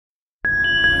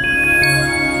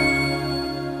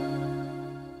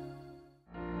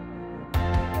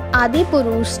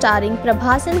Adipurush, starring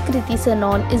Prabhas and Kriti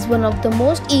Sanon, is one of the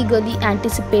most eagerly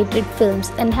anticipated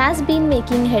films and has been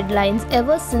making headlines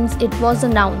ever since it was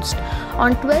announced.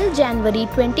 On 12 January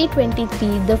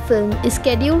 2023, the film is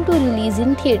scheduled to release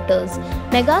in theatres.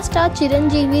 Megastar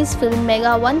Chiranjeevi's film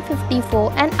Mega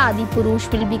 154 and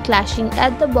Adipurush will be clashing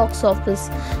at the box office.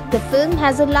 The film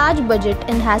has a large budget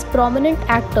and has prominent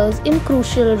actors in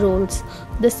crucial roles.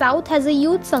 The South has a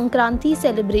huge Sankranthi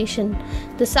celebration.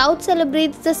 The South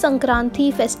celebrates the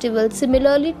Sankranthi festival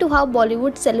similarly to how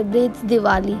Bollywood celebrates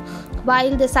Diwali.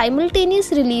 While the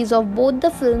simultaneous release of both the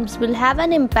films will have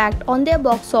an impact on their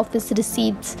box office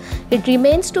receipts, it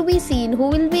remains to be seen who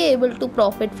will be able to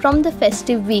profit from the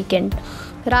festive weekend.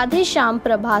 Radhe Shyam,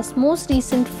 Prabhas' most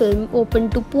recent film,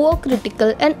 opened to poor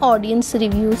critical and audience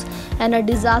reviews and a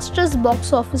disastrous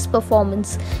box office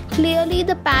performance. Clearly,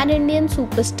 the pan-Indian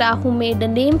superstar who made a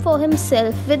name for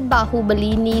himself with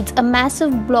Bahubali needs a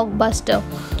massive blockbuster.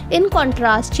 In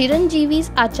contrast, Chiranjeevi's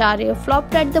Acharya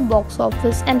flopped at the box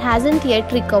office and hasn't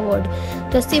yet recovered.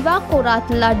 The Siva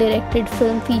Koratala directed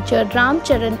film featured Ram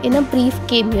Charan in a brief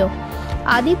cameo.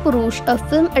 Adipurush, a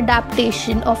film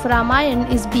adaptation of Ramayana,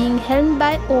 is being helmed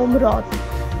by Om Roth.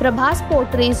 Prabhas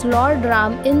portrays Lord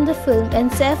Ram in the film and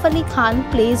Saif Ali Khan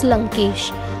plays Lankesh.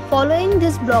 Following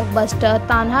this blockbuster,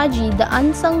 Tanhaji, the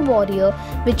Unsung Warrior,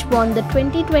 which won the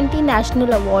 2020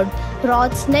 National Award,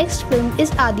 Roth's next film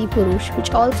is Adipurush,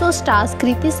 which also stars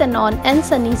Kriti Sanon and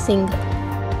Sunny Singh.